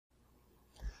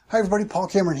Hi everybody, Paul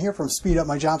Cameron here from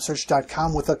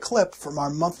SpeedUpMyJobSearch.com with a clip from our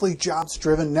monthly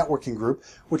jobs-driven networking group,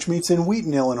 which meets in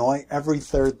Wheaton, Illinois every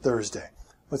third Thursday.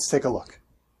 Let's take a look.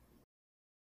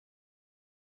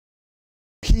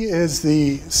 He is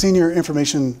the Senior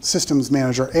Information Systems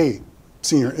Manager,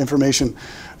 Senior Information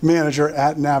Manager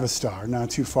at Navistar, not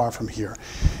too far from here.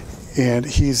 And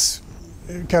he's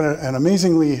got an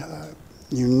amazingly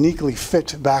uniquely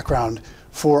fit background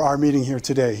for our meeting here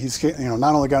today. He's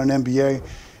not only got an MBA,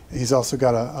 he's also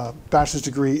got a bachelor's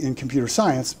degree in computer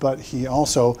science, but he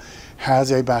also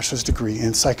has a bachelor's degree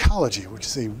in psychology, which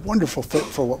is a wonderful fit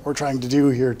for what we're trying to do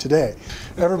here today.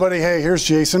 Everybody, hey, here's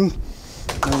Jason.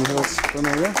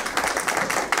 Familiar?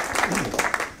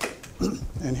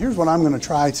 And here's what I'm going to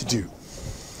try to do.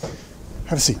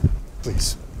 Have a seat,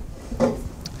 please.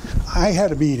 I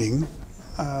had a meeting,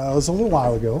 it was a little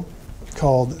while ago,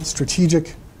 called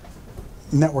Strategic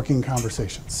Networking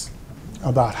Conversations,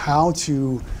 about how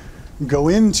to go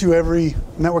into every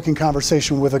networking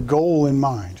conversation with a goal in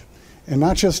mind. And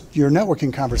not just your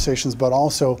networking conversations, but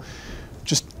also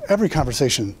just every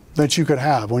conversation that you could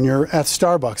have. When you're at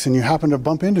Starbucks and you happen to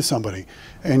bump into somebody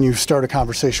and you start a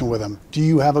conversation with them, do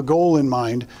you have a goal in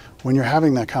mind when you're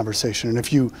having that conversation? And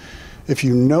if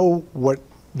you know what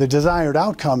the desired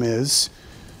outcome is,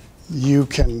 you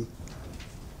can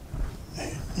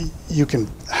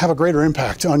have a greater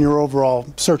impact on your overall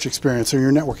search experience or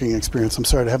your networking experience. I'm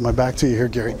sorry to have my back to you here,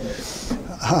 Gary.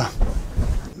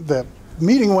 The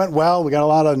meeting went well. We got a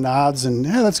lot of nods and,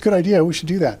 yeah, that's a good idea. We should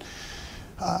do that.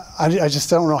 I just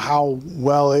don't know how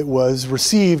well it was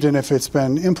received and if it's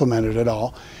been implemented at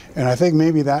all. And I think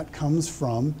maybe that comes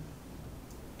from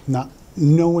not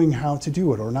knowing how to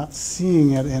do it or not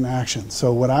seeing it in action.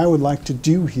 So what I would like to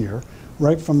do here,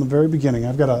 right from the very beginning,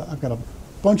 I've got a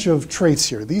bunch of traits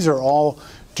here. These are all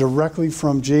directly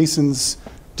from Jason's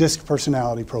DISC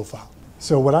personality profile.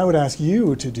 So what I would ask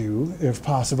you to do, if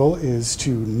possible, is to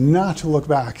not look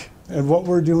back at what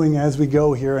we're doing as we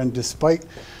go here, and despite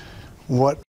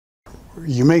what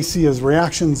you may see as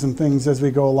reactions and things as we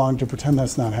go along, to pretend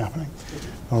that's not happening.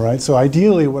 All right, so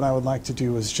ideally what I would like to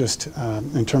do is just,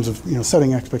 in terms of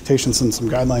setting expectations and some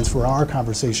guidelines for our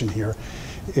conversation here,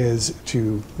 is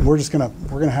we're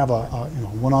gonna have a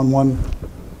one-on-one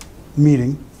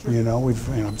meeting.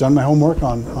 I've done my homework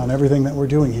on everything that we're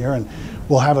doing here, and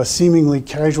we'll have a seemingly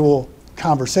casual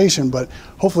conversation, but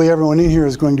hopefully everyone in here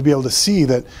is going to be able to see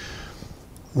that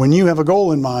when you have a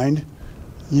goal in mind,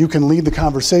 you can lead the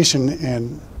conversation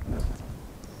and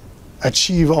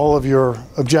achieve all of your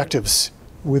objectives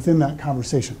within that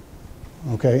conversation.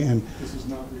 Okay, and this is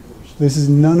not rehearsed.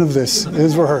 None of this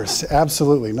is rehearsed.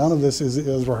 Absolutely, none of this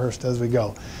is rehearsed as we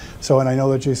go. So, and I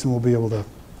know that Jason will be able to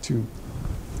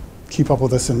keep up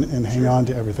with us and hang on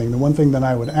to everything. The one thing that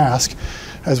I would ask,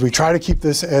 as we try to keep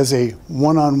this as a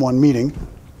one-on-one meeting,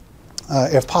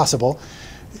 if possible,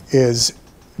 is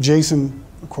Jason,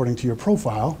 according to your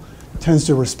profile, tends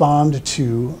to respond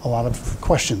to a lot of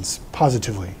questions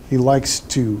positively. He likes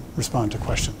to respond to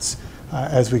questions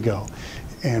as we go.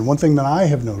 And one thing that I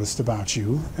have noticed about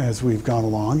you as we've gone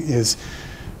along is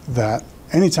that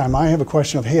anytime I have a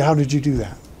question of, hey, how did you do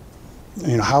that?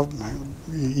 How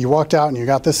you walked out and you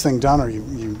got this thing done, or you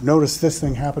noticed this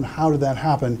thing happen, how did that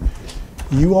happen?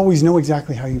 You always know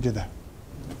exactly how you did that.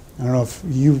 I don't know if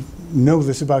you know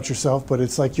this about yourself, but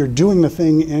it's like you're doing the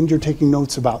thing and you're taking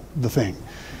notes about the thing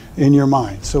in your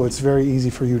mind. So it's very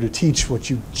easy for you to teach what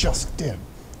you just did,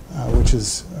 which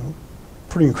is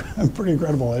pretty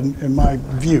incredible in my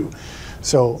view.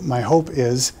 So my hope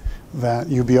is that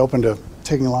you'll be open to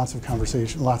taking lots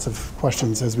of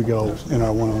questions as we go in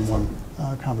our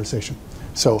one-on-one conversation.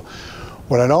 So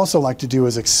what I'd also like to do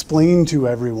is explain to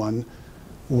everyone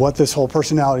what this whole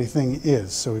personality thing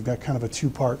is. So we've got kind of a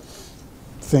two-part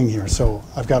thing here. So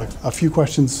I've got a few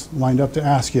questions lined up to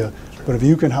ask you, but if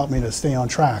you can help me to stay on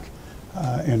track,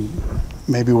 and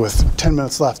maybe with 10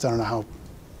 minutes left, I don't know how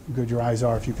good your eyes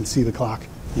are, if you can see the clock.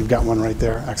 You've got one right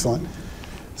there, excellent.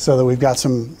 So that we've got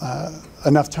some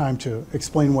enough time to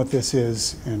explain what this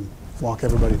is and walk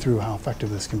everybody through how effective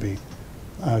this can be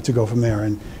to go from there.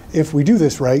 And if we do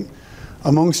this right,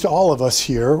 amongst all of us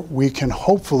here, we can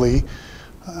hopefully,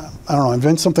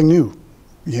 invent something new,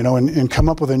 and come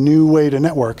up with a new way to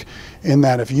network, in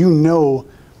that if you know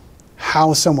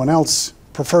how someone else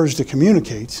prefers to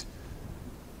communicate,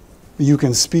 you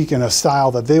can speak in a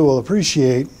style that they will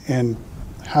appreciate and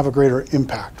have a greater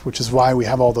impact, which is why we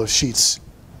have all those sheets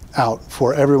out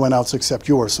for everyone else except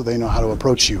yours, so they know how to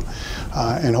approach you.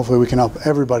 And hopefully we can help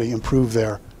everybody improve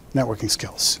their networking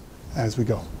skills as we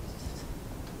go.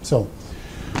 So,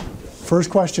 first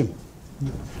question.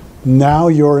 Now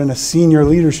you're in a senior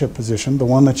leadership position, the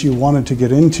one that you wanted to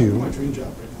get into. My dream job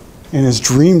right now. In his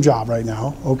dream job right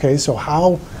now. Okay, so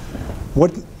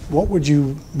what would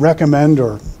you recommend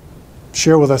or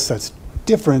share with us that's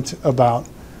different about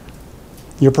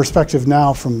your perspective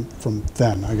now from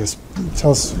then? I guess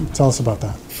tell us about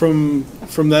that. From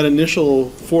that initial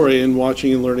foray in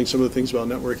watching and learning some of the things about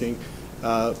networking,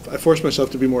 I forced myself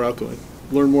to be more outgoing,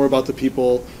 learn more about the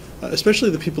people, especially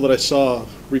the people that I saw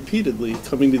repeatedly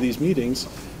coming to these meetings.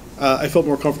 I felt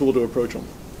more comfortable to approach them,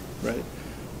 right?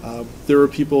 There were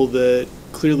people that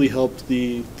clearly helped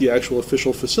the actual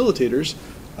official facilitators.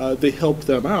 They helped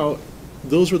them out.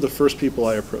 Those were the first people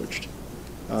I approached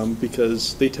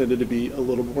because they tended to be a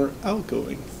little more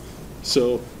outgoing.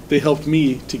 So they helped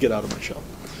me to get out of my shell.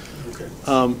 Okay.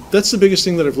 That's the biggest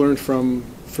thing that I've learned from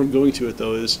going to it,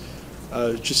 though, is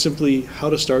just simply how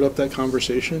to start up that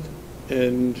conversation.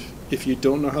 And if you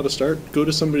don't know how to start, go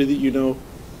to somebody that you know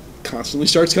constantly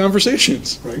starts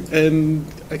conversations. Right. And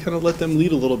I kind of let them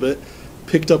lead a little bit,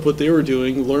 picked up what they were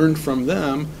doing, learned from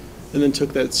them, and then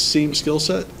took that same skill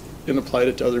set and applied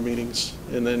it to other meetings,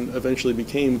 and then eventually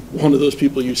became one of those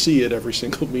people you see at every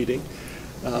single meeting.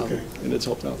 Okay. And it's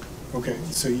helped out. Okay,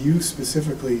 so you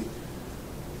specifically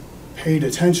paid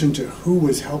attention to who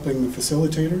was helping the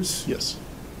facilitators? Yes.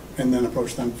 And then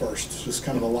approached them first, just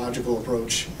kind of a logical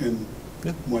approach, and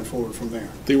went forward from there.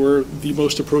 They were the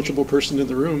most approachable person in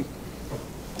the room,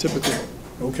 typically.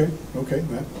 Okay,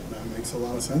 that makes a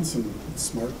lot of sense, and it's a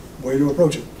smart way to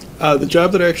approach it. The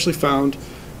job that I actually found,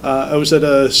 I was at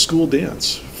a school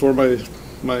dance for my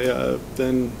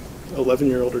then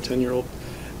 11-year-old or 10-year-old,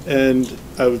 and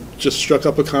I just struck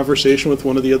up a conversation with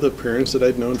one of the other parents that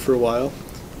I'd known for a while.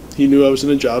 He knew I was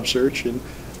in a job search, and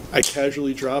I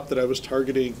casually dropped that I was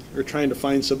targeting or trying to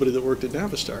find somebody that worked at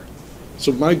Navistar.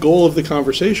 So my goal of the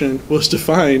conversation was to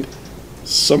find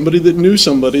somebody that knew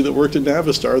somebody that worked at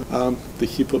Navistar.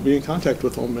 He put me in contact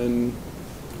with him, and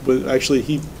actually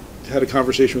he had a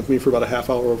conversation with me for about a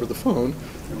half hour over the phone,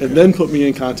 and then put me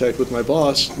in contact with my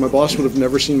boss. My boss would have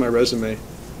never seen my resume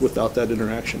without that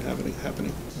interaction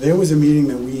happening. There was a meeting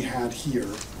that we had here.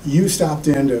 You stopped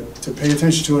in to pay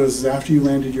attention to us after you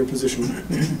landed your position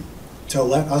to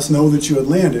let us know that you had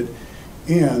landed,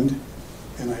 and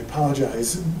I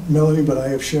apologize, Melanie, but I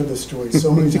have shared this story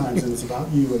so many times, and it's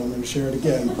about you, and I'm going to share it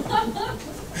again.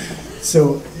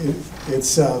 So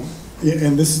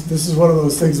and this is one of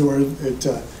those things where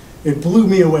it blew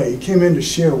me away. He came in to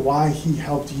share why he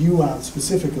helped you out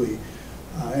specifically,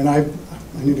 and I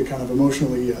need to kind of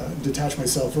emotionally detach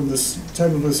myself from this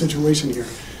type of a situation here.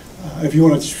 If you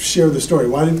want to share the story,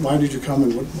 why did you come,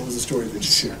 and what was the story that you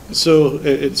shared? So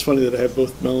it's funny that I have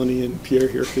both Melanie and Pierre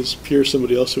here, because Pierre's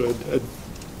somebody else who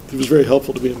it was very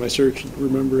helpful to me in my search.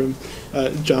 Remember him.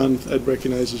 John I'd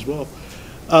recognize as well.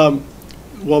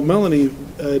 Well, Melanie,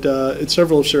 at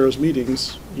several of Sarah's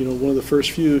meetings, one of the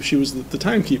first few, she was the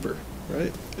timekeeper,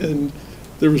 right? And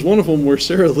there was one of them where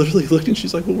Sarah literally looked and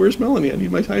she's like, well, where's Melanie? I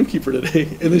need my timekeeper today.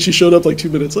 And then she showed up like 2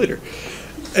 minutes later.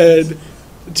 And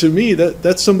to me,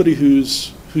 that's somebody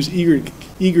who's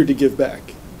eager to give back.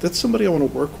 That's somebody I want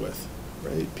to work with,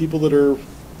 right? People that are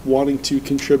wanting to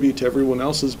contribute to everyone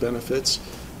else's benefits.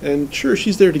 And sure,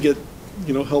 she's there to get,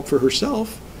 help for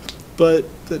herself, but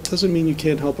that doesn't mean you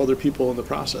can't help other people in the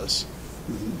process.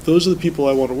 Mm-hmm. Those are the people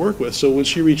I want to work with. So when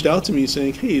she reached out to me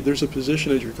saying, hey, there's a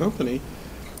position at your company,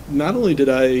 not only did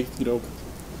I,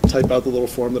 type out the little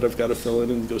form that I've got to fill in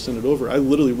and go send it over, I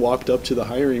literally walked up to the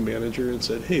hiring manager and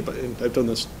said, hey, and I've done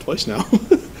this twice now.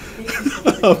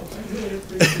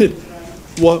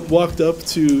 Walked up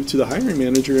to the hiring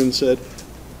manager and said,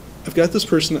 I've got this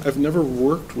person, I've never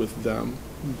worked with them,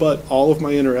 but all of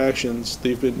my interactions,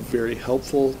 they've been very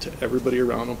helpful to everybody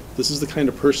around them. This is the kind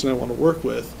of person I want to work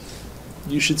with.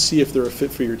 You should see if they're a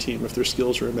fit for your team, if their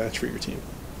skills are a match for your team.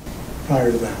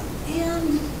 Prior to that.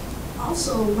 And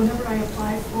also, whenever I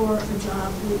apply for a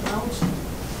job without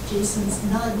Jason's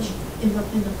nudge in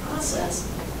the process,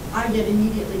 I get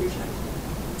immediately rejected.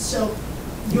 So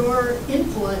your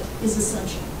input is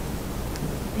essential.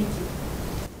 Thank you.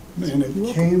 And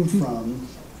it came from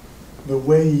the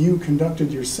way you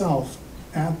conducted yourself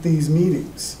at these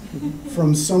meetings,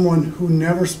 from someone who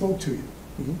never spoke to you.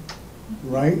 Mm-hmm.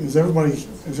 Right? Is everybody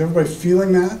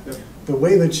feeling that? Yep. The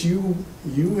way that you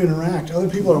interact, other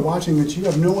people are watching that you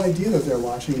have no idea that they're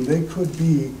watching. They could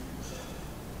be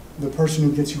the person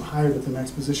who gets you hired at the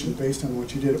next position based on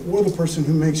what you did, or the person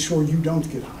who makes sure you don't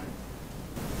get hired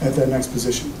at that next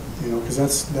position. Because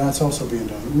that's also being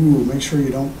done. Ooh, make sure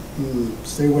you don't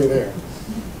stay away there.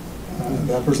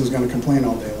 That person's going to complain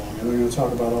all day long, and they're going to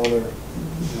talk about all their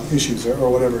issues or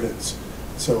whatever it is.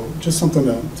 So just something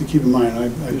to keep in mind.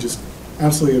 I just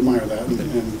absolutely admire that.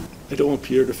 And I don't want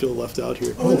Pierre to feel left out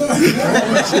here. oh,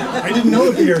 I didn't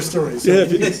know the Pierre story. So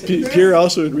Yeah, Pierre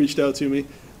also had reached out to me,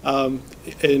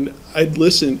 and I'd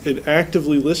listened and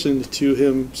actively listened to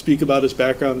him speak about his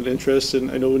background and interests.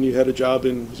 And I know when you had a job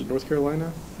in, was it North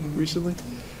Carolina recently?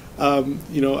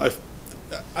 You know,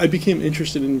 I became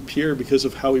interested in Pierre because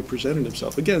of how he presented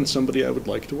himself. Again, somebody I would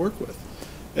like to work with.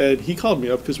 And he called me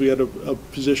up because we had a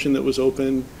position that was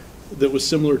open that was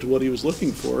similar to what he was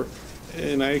looking for.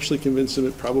 And I actually convinced him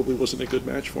it probably wasn't a good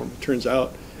match for him. It turns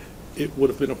out it would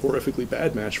have been a horrifically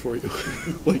bad match for you.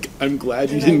 Like, I'm glad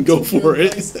you didn't go for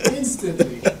it.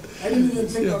 Instantly. I didn't even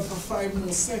think of it for 5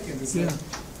 more seconds. It's like,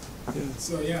 Yeah.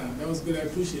 so yeah, that was good. I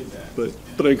appreciate that.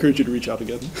 But I encourage you to reach out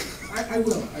again. I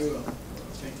will.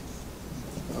 Thank you.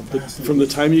 But from the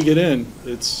time you get in,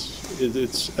 it's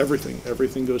everything.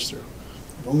 Everything goes through.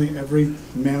 if only every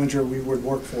manager we would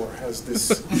work for has this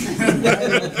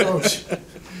approach,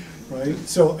 right?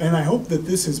 So, and I hope that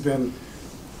this has been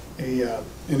an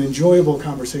enjoyable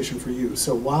conversation for you.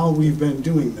 So while we've been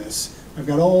doing this, I've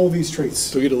got all these traits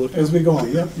So we get to look as we go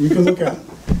on. Yep, you can look at them.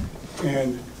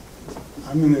 And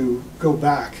I'm going to go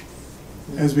back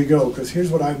as we go, because here's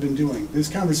what I've been doing. This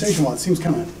conversation, while it seems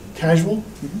kind of casual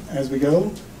as we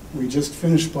go, we just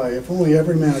finished by, if only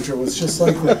every manager was just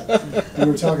like that. We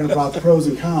were talking about the pros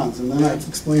and cons, and then I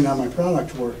explained how my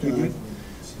product worked, and I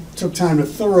took time to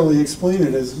thoroughly explain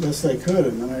it as best I could,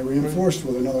 and then I reinforced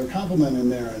with another compliment in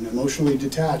there, and emotionally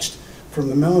detached from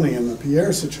the Melanie and the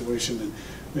Pierre situation, and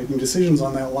making decisions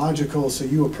on that logical, so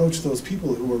you approach those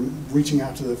people who are reaching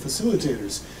out to the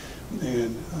facilitators,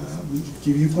 and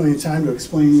give you plenty of time to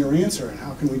explain your answer, and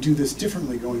how can we do this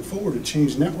differently going forward to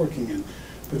change networking and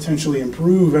potentially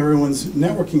improve everyone's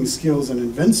networking skills and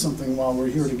invent something while we're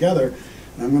here together.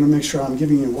 And I'm going to make sure I'm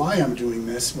giving you why I'm doing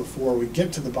this before we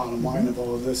get to the bottom line of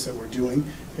all of this that we're doing.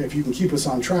 If you can keep us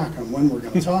on track on when we're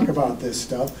going to talk about this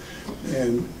stuff,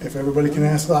 and if everybody can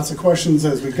ask lots of questions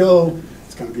as we go,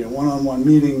 it's going to be a one-on-one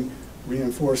meeting,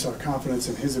 reinforce our confidence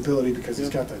in his ability because he's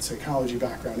got that psychology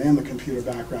background and the computer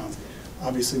background.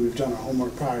 Obviously, we've done our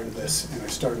homework prior to this, and I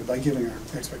started by giving our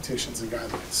expectations and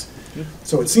guidelines.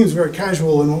 So it seems very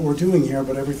casual in what we're doing here,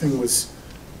 but everything was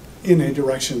in a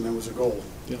direction that was a goal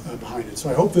behind it.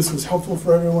 So I hope this was helpful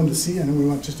for everyone to see. I know we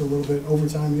went just a little bit over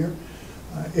time here.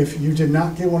 If you did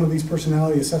not get one of these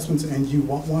personality assessments and you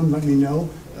want one, let me know.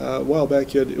 A while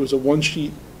back, it was a one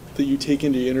sheet that you take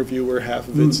into your interview where half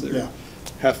of it's there.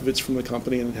 Half of it's from the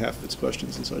company and half of it's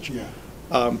questions and such.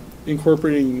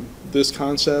 Incorporating this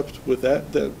concept with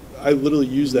that I literally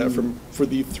used that for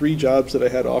the 3 jobs that I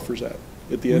had offers at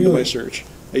the end of my search.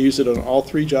 I used it on all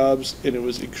 3 jobs, and it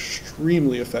was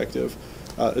extremely effective,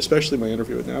 especially my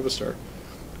interview at Navistar.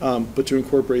 But to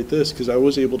incorporate this, because I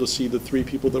was able to see the 3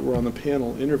 people that were on the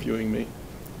panel interviewing me,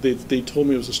 they told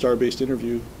me it was a star-based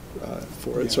interview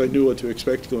for it, so I knew what to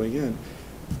expect going in.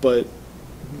 But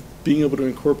being able to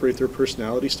incorporate their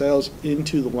personality styles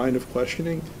into the line of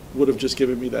questioning would have just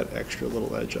given me that extra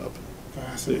little edge up.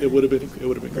 It would have been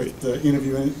great. The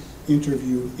interview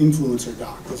influencer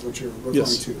doc is what you're referring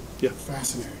to. Yeah.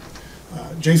 Fascinating.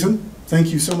 Jason, thank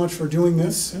you so much for doing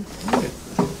this. So,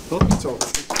 thank you so much.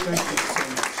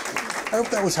 I hope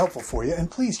that was helpful for you, and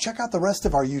please check out the rest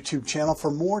of our YouTube channel for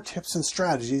more tips and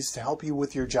strategies to help you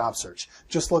with your job search.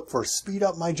 Just look for Speed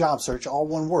Up My Job Search, all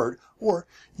one word, or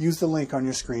use the link on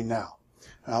your screen now.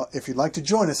 Now, if you'd like to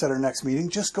join us at our next meeting,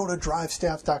 just go to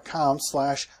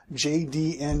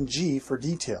drivestaff.com/JDNG for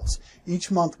details. Each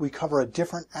month, we cover a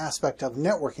different aspect of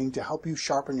networking to help you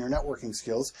sharpen your networking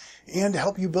skills and to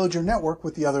help you build your network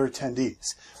with the other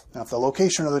attendees. Now, if the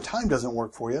location or the time doesn't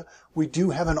work for you, we do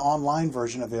have an online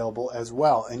version available as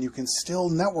well, and you can still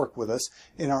network with us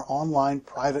in our online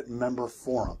private member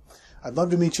forum. I'd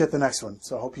love to meet you at the next one,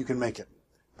 so I hope you can make it.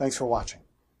 Thanks for watching.